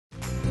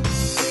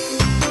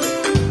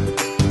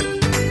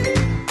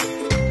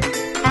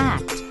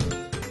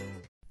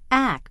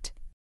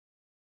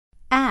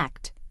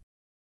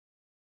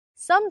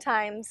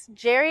Sometimes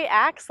Jerry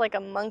acts like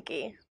a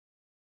monkey.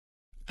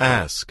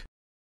 Ask,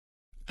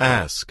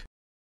 ask,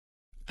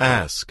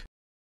 ask.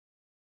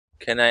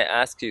 Can I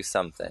ask you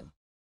something?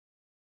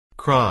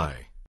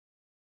 Cry,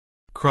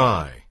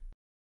 cry,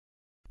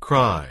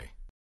 cry.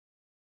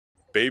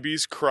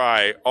 Babies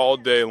cry all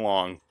day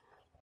long.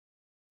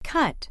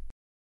 Cut,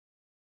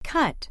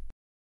 cut,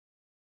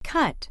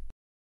 cut.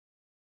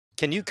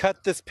 Can you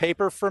cut this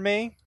paper for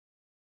me?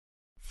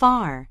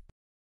 Far,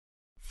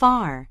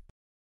 far,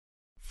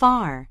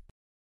 far.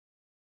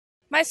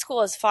 My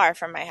school is far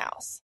from my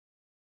house.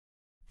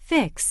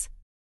 Fix,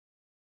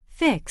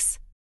 fix,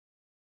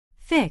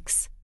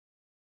 fix.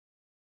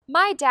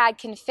 My dad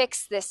can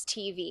fix this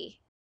TV.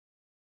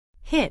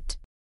 Hit,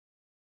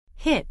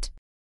 hit,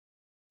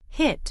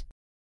 hit.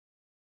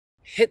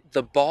 Hit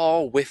the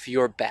ball with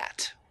your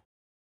bat.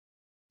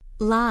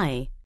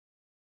 Lie,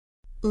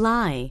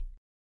 lie,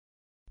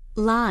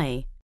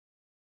 lie.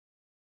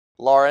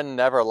 Lauren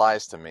never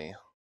lies to me.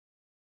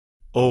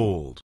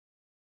 Old,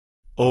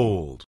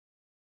 old,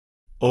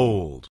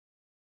 old.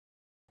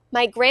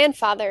 My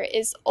grandfather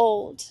is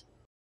old.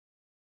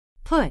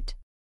 Put,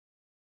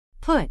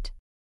 put,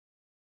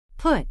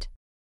 put.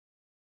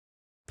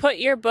 Put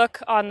your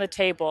book on the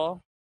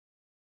table.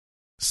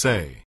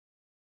 Say,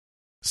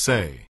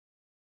 say,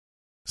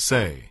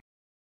 say.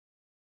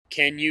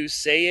 Can you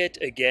say it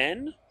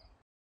again?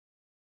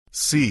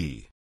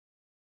 See,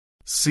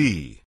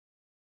 see,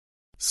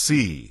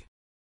 see.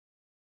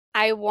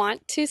 I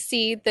want to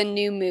see the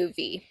new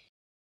movie.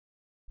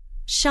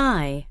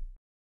 Shy,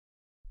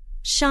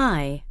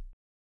 shy,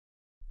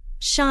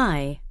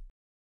 shy.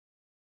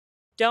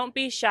 Don't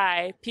be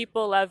shy.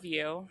 People love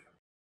you.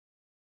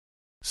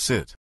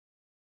 Sit,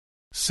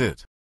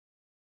 sit,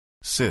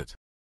 sit.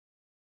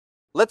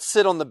 Let's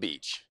sit on the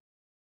beach.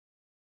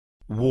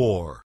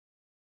 War,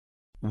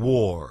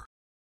 war,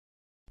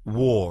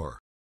 war.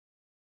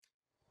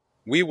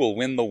 We will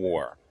win the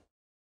war.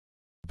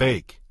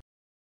 Bake,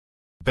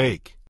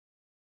 bake,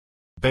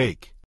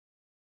 bake.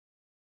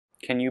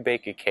 Can you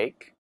bake a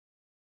cake?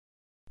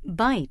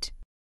 Bite,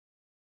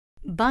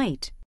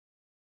 bite,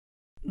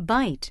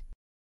 bite.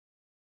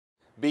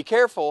 Be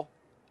careful.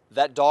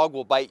 That dog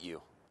will bite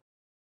you.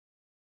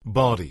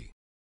 Body,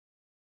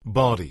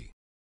 body,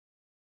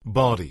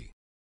 body.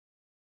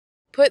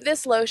 Put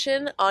this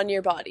lotion on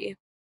your body.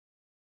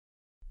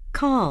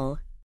 Call,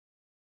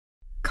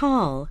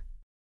 call,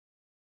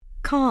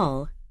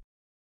 call.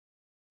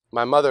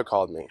 My mother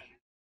called me.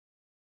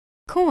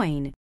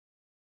 Coin,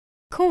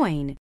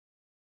 coin,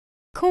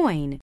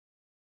 coin.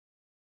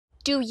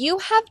 Do you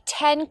have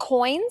 10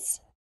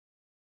 coins?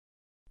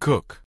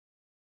 Cook,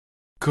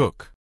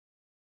 cook,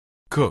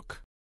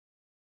 cook.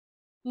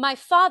 My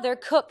father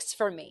cooks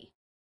for me.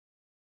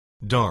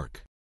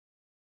 Dark,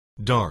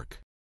 dark,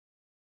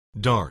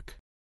 dark.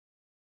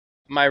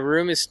 My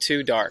room is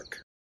too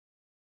dark.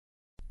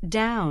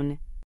 Down,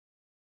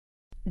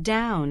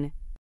 down,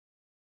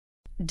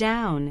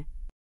 down.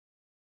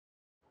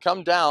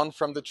 Come down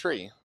from the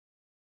tree.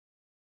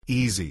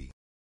 Easy,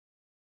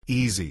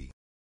 easy,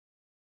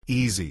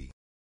 easy.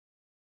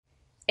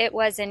 It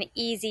was an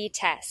easy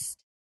test.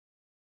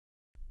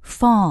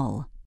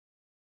 Fall,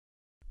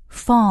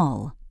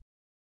 fall,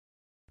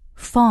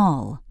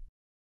 fall.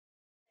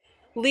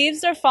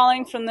 Leaves are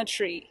falling from the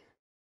tree.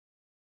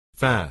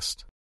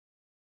 Fast,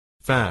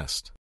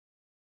 fast,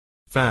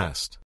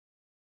 fast.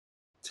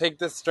 Take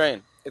this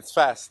strain. It's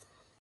fast.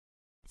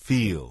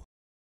 Feel,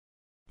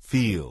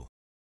 feel,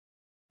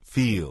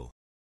 feel.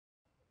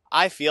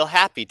 I feel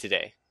happy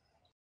today.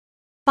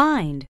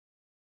 Find,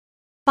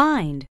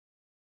 find,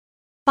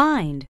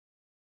 find.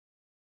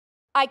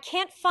 I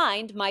can't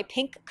find my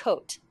pink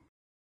coat.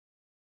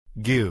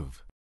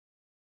 Give,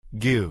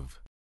 give,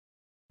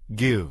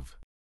 give.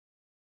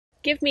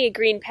 Give me a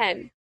green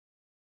pen.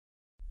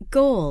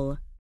 Goal,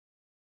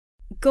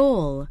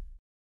 goal,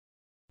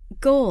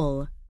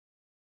 goal.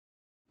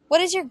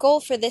 What is your goal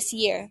for this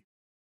year?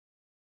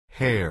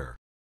 Hair,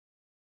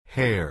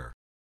 hair,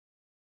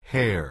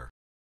 hair.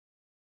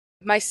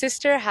 My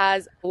sister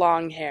has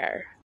long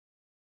hair.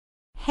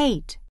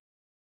 Hate,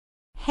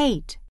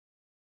 hate,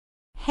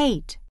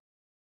 hate.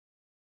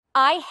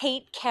 I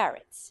hate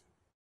carrots.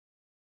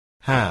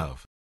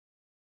 Have,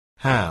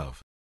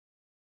 have,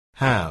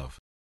 have.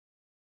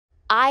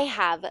 I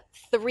have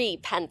 3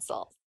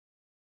 pencils.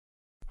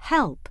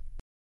 Help,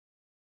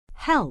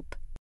 help,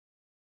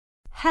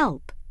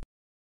 help.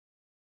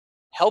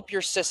 Help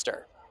your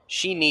sister.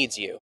 She needs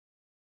you.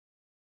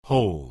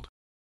 Hold,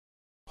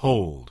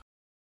 hold,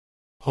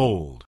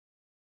 hold.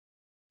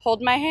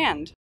 Hold my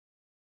hand.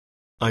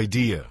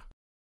 Idea,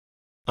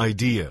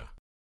 idea,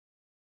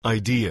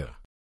 idea.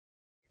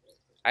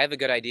 I have a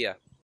good idea.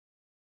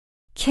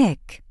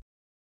 Kick,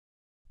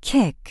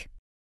 kick,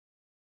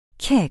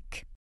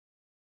 kick.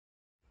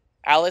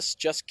 Alice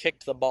just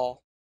kicked the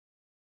ball.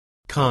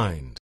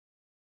 Kind,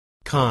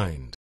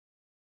 kind,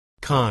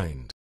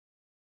 kind.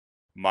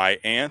 My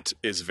aunt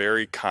is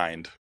very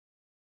kind.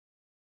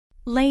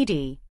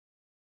 Lady,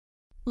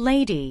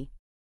 lady,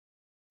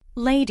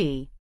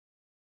 lady.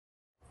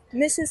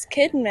 Mrs.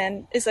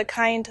 Kidman is a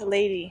kind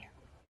lady.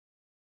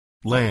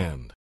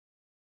 Land,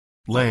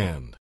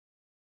 land,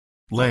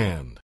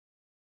 land.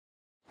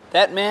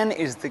 That man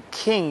is the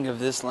king of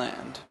this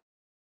land.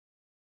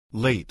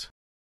 Late,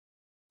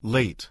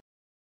 late,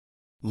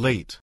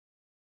 late.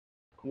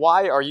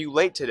 Why are you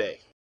late today?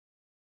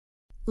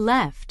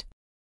 Left,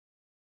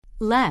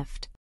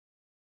 left,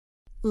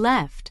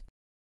 left.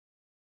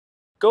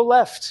 Go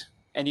left,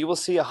 and you will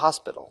see a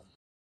hospital.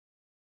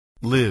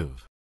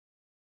 Live,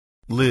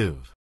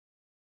 live,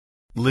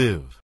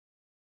 live.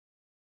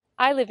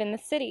 I live in the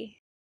city.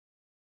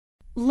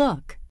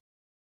 Look,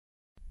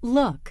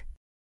 look,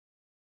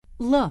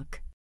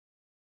 look.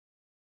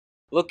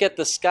 Look at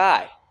the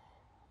sky.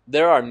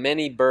 There are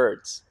many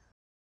birds.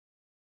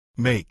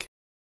 Make,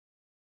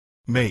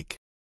 make,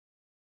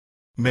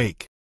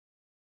 make.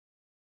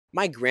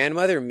 My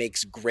grandmother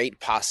makes great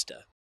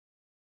pasta.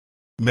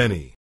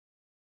 Many,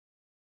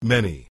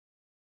 many,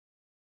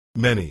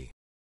 many.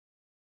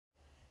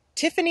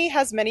 Tiffany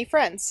has many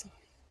friends.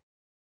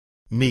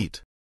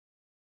 Meet,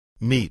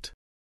 meet,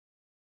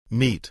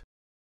 meet.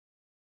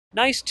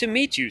 Nice to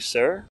meet you,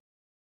 sir.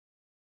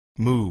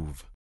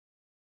 Move,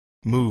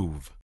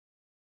 move,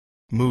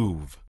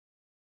 move.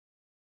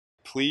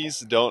 Please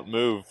don't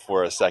move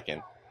for a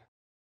second.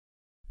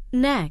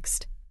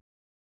 Next,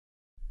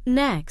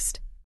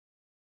 next,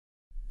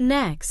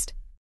 next.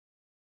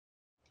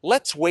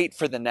 Let's wait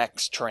for the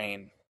next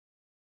train.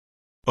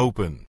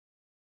 Open,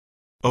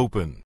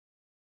 open,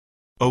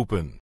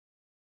 open.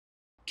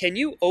 Can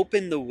you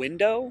open the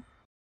window?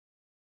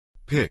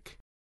 Pick,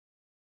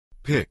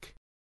 pick,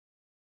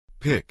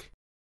 pick.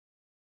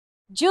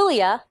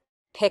 Julia,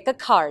 pick a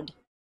card.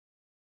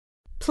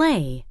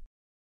 Play,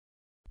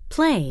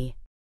 play,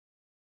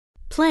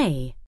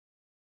 play.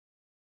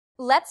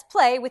 Let's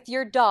play with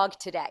your dog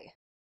today.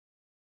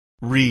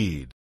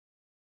 Read,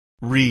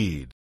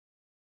 read,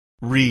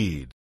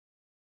 read.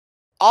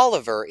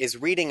 Oliver is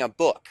reading a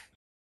book.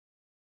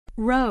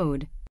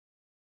 Road,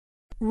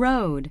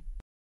 road,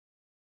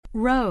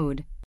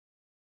 road.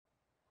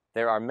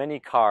 There are many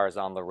cars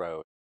on the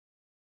road.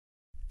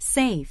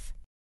 Safe,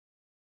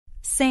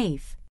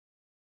 safe,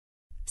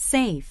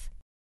 safe.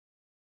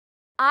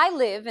 I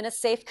live in a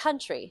safe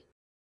country.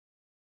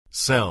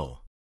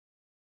 Sell,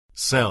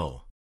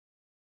 sell,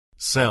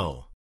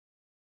 sell.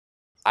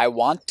 I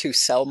want to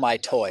sell my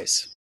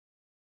toys.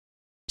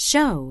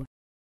 Show,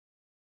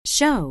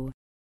 show,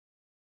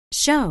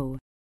 show.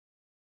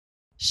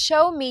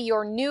 Show me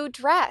your new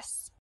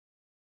dress.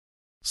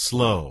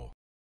 Slow,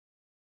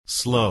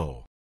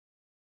 slow,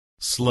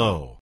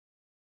 slow.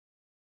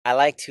 I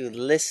like to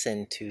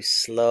listen to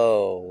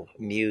slow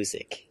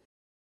music.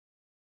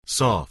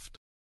 Soft,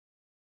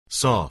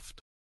 soft,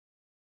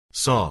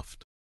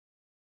 soft.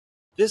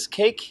 This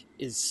cake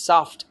is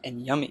soft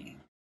and yummy.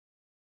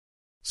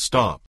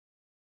 Stop,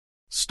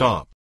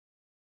 stop,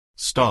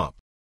 stop.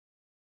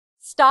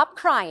 Stop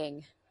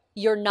crying.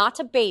 You're not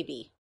a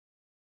baby.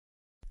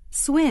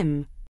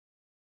 Swim,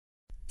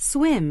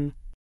 swim,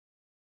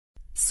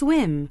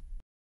 swim.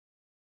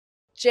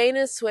 Jane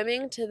is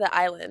swimming to the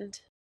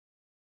island.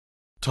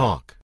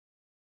 Talk,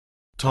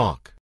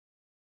 talk,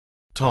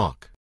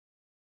 talk.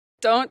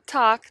 Don't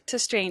talk to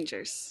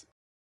strangers.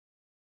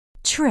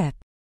 Trip,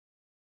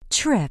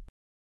 trip,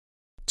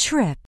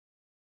 trip.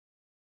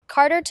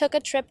 Carter took a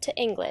trip to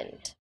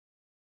England.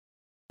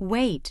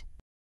 Wait,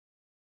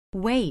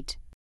 wait,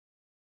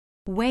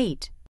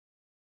 wait.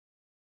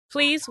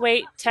 Please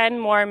wait 10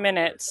 more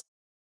minutes.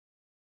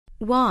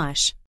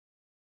 Wash,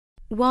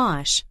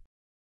 wash,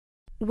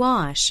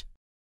 wash.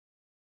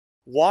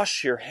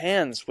 Wash your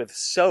hands with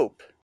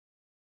soap.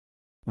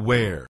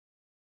 Wear,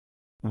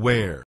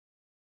 wear,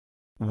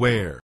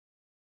 wear.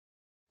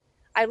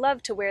 I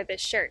love to wear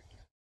this shirt.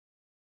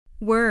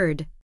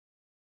 Word,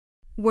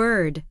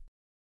 word,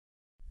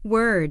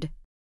 word.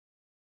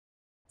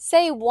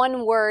 Say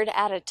one word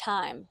at a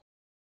time.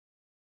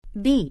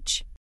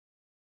 Beach,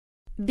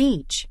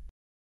 beach,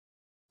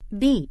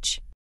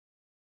 beach.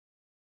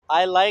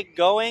 I like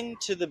going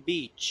to the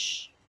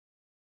beach.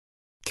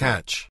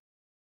 Catch,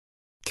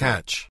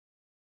 catch,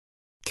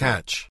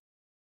 catch.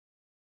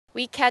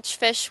 We catch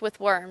fish with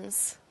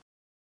worms.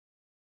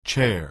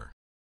 Chair,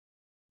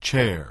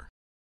 chair,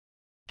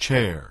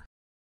 chair.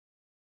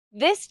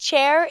 This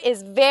chair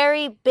is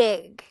very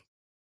big.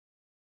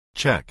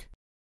 Check,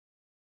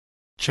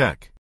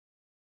 check,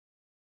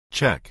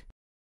 check.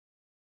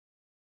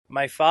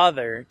 My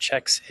father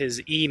checks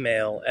his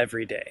email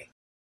every day.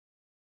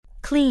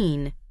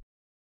 Clean,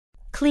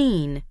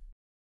 clean,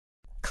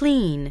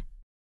 clean.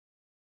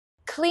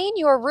 Clean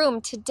your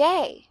room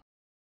today.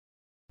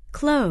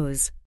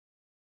 Close,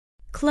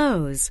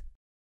 close,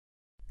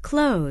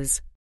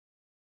 close.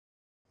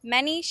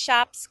 Many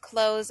shops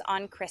close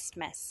on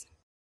Christmas.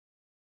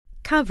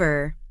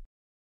 Cover,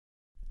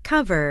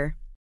 cover,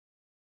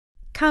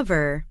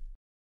 cover.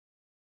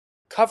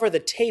 Cover the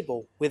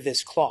table with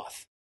this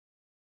cloth.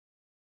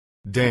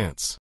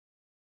 Dance,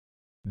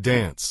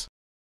 dance,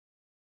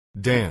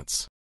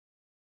 dance.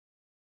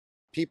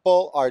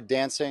 People are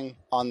dancing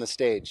on the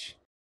stage.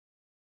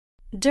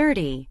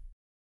 Dirty,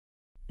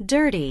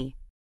 dirty,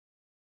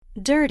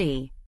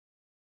 dirty.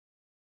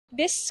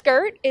 This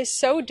skirt is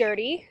so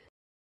dirty.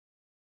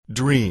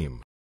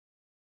 Dream,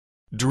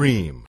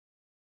 dream,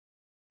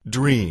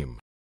 dream.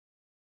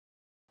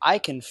 I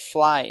can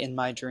fly in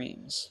my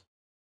dreams.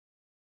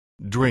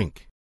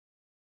 Drink,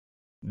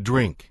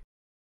 drink,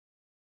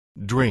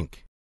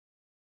 drink.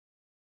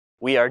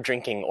 We are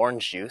drinking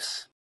orange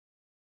juice.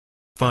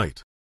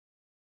 Fight,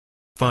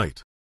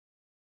 fight,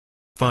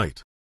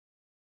 fight.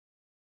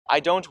 I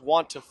don't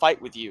want to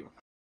fight with you.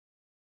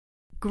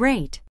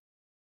 Great,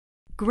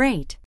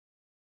 great,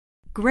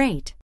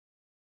 great.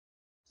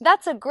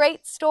 That's a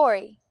great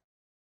story.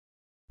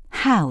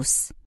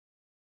 House,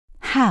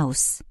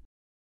 house,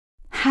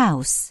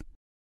 house.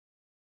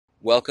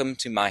 Welcome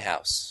to my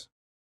house.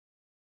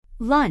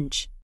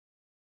 Lunch,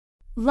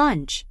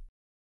 lunch,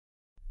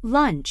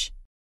 lunch.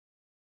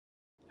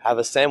 Have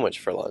a sandwich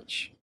for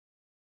lunch.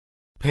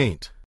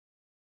 Paint,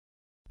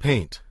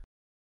 paint,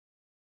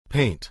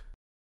 paint.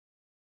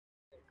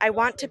 I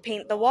want to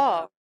paint the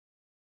wall.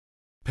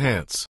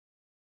 Pants,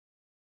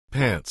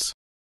 pants,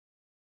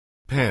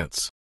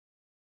 pants.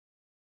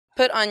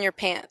 Put on your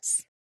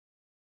pants.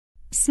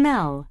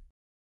 Smell,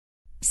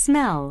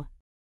 smell,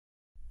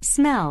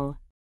 smell.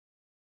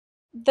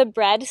 The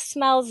bread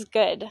smells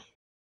good.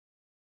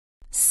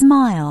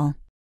 Smile,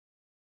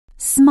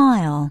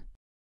 smile,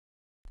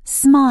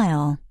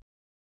 smile.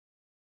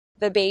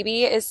 The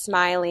baby is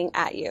smiling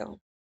at you.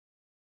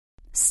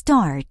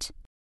 Start,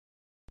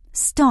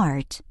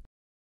 start,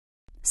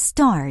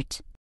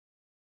 start.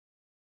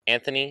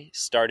 Anthony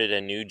started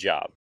a new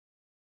job.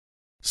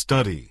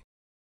 Study,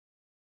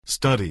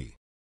 study,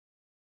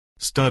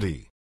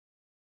 study.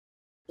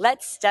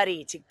 Let's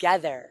study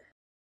together.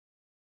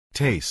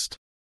 Taste,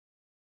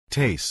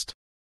 taste,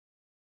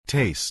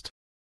 taste.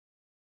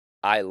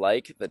 I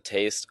like the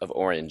taste of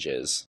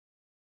oranges.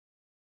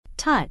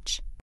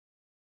 Touch,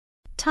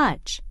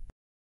 touch,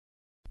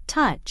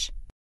 touch.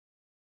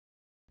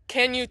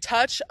 Can you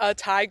touch a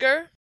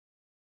tiger?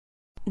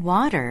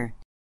 Water,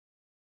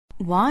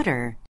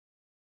 water,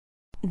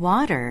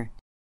 water.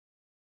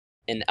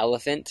 An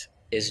elephant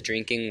is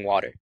drinking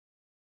water.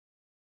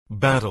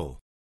 Battle,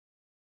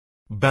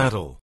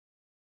 battle,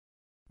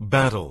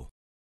 battle.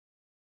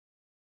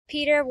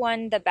 Peter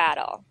won the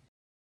battle.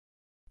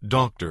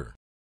 Doctor,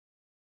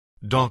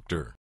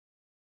 doctor,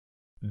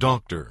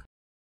 doctor.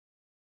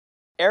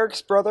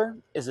 Eric's brother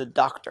is a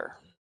doctor.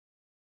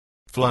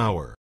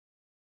 Flower,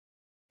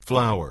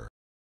 flower,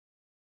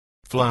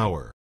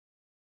 flower.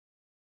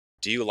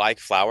 Do you like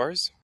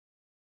flowers?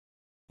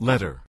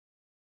 Letter,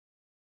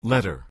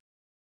 letter,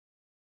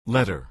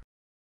 letter.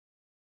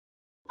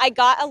 I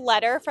got a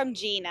letter from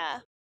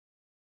Gina.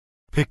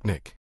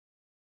 Picnic,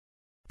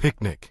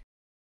 picnic,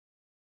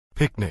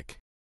 picnic.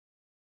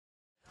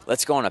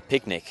 Let's go on a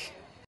picnic.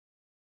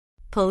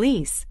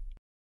 Police,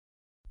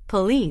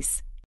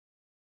 police,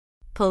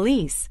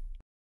 police.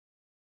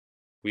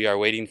 We are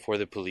waiting for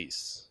the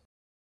police.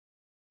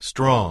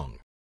 Strong,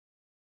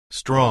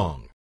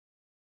 strong,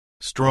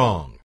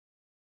 strong.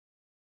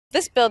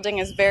 This building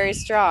is very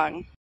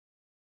strong.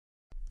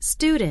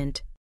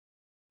 Student,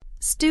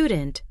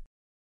 student,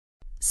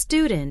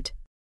 student.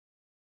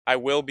 I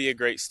will be a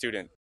great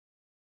student.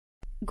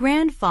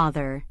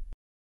 Grandfather,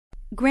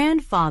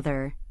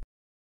 grandfather,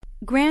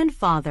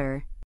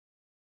 grandfather.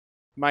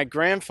 My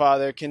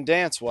grandfather can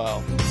dance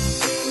well.